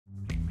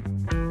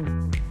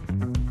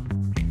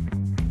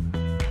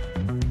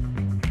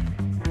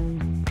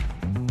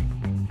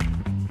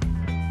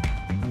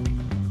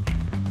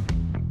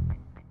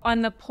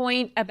on the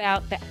point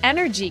about the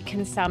energy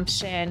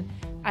consumption,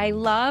 I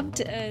loved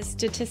a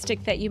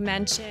statistic that you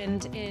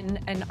mentioned in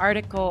an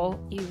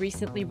article you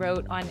recently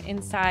wrote on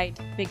Inside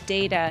Big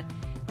Data,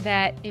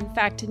 that in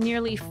fact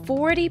nearly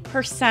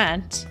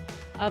 40%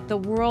 of the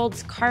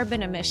world's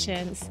carbon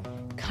emissions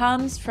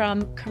comes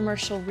from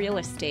commercial real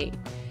estate.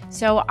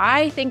 So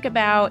I think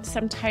about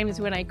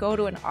sometimes when I go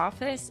to an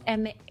office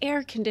and the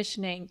air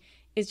conditioning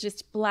is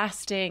just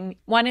blasting.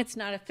 One, it's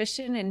not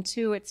efficient, and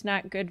two, it's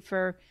not good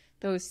for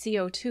those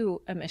CO2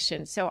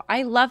 emissions. So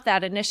I love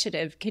that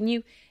initiative. Can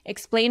you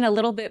explain a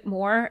little bit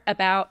more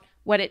about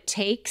what it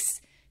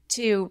takes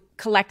to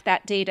collect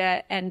that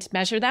data and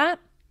measure that?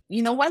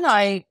 When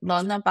I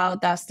learned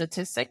about that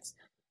statistics,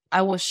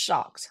 I was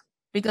shocked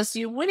because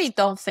you really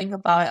don't think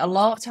about it. A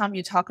lot of time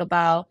you talk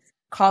about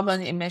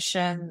carbon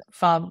emission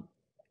from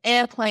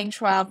airplane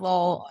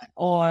travel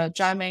or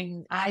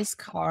driving ICE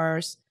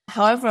cars.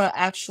 However,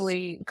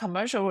 actually,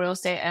 commercial real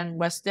estate and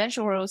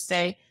residential real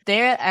estate,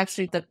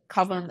 the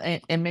carbon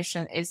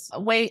emission is a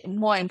way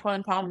more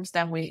important problems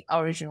than we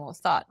originally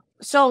thought.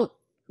 So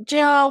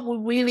JLL,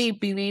 we really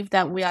believe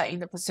that we are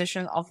in the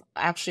position of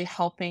actually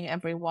helping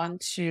everyone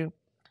to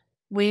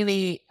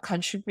really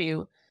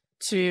contribute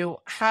to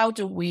how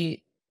do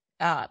we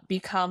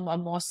become a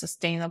more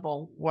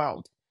sustainable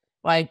world,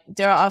 right?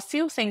 There are a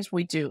few things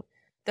we do.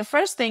 The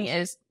first thing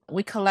is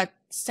we collect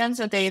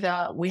sensor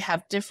data. We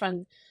have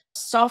different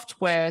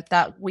software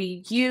that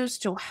we use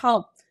to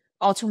help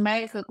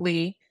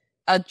automatically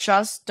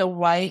adjust the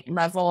right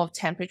level of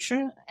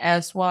temperature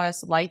as well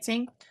as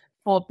lighting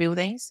for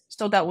buildings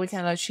so that we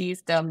can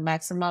achieve the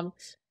maximum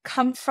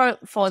comfort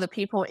for the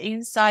people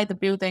inside the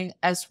building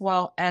as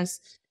well as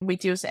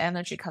reduce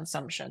energy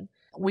consumption.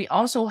 We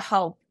also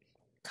help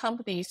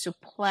companies to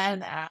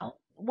plan out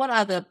what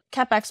are the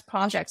CapEx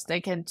projects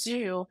they can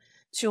do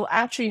to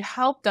actually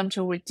help them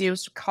to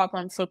reduce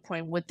carbon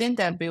footprint within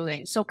their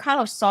building. So kind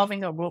of solving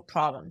the root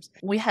problems.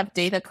 We have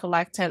data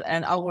collected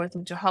and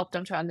algorithm to help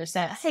them to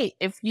understand, hey,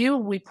 if you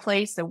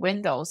replace the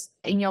windows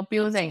in your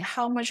building,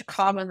 how much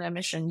carbon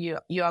emission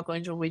you are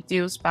going to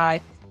reduce by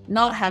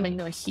not having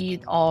to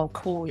heat or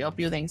cool your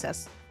buildings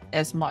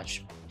as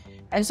much.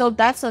 And so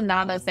that's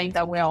another thing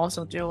that we're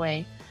also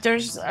doing.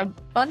 There's a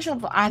bunch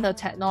of other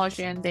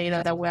technology and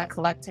data that we're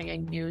collecting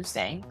and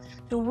using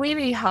to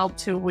really help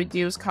to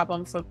reduce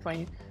carbon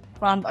footprint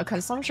from a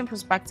consumption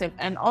perspective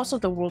and also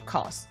the root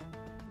cause.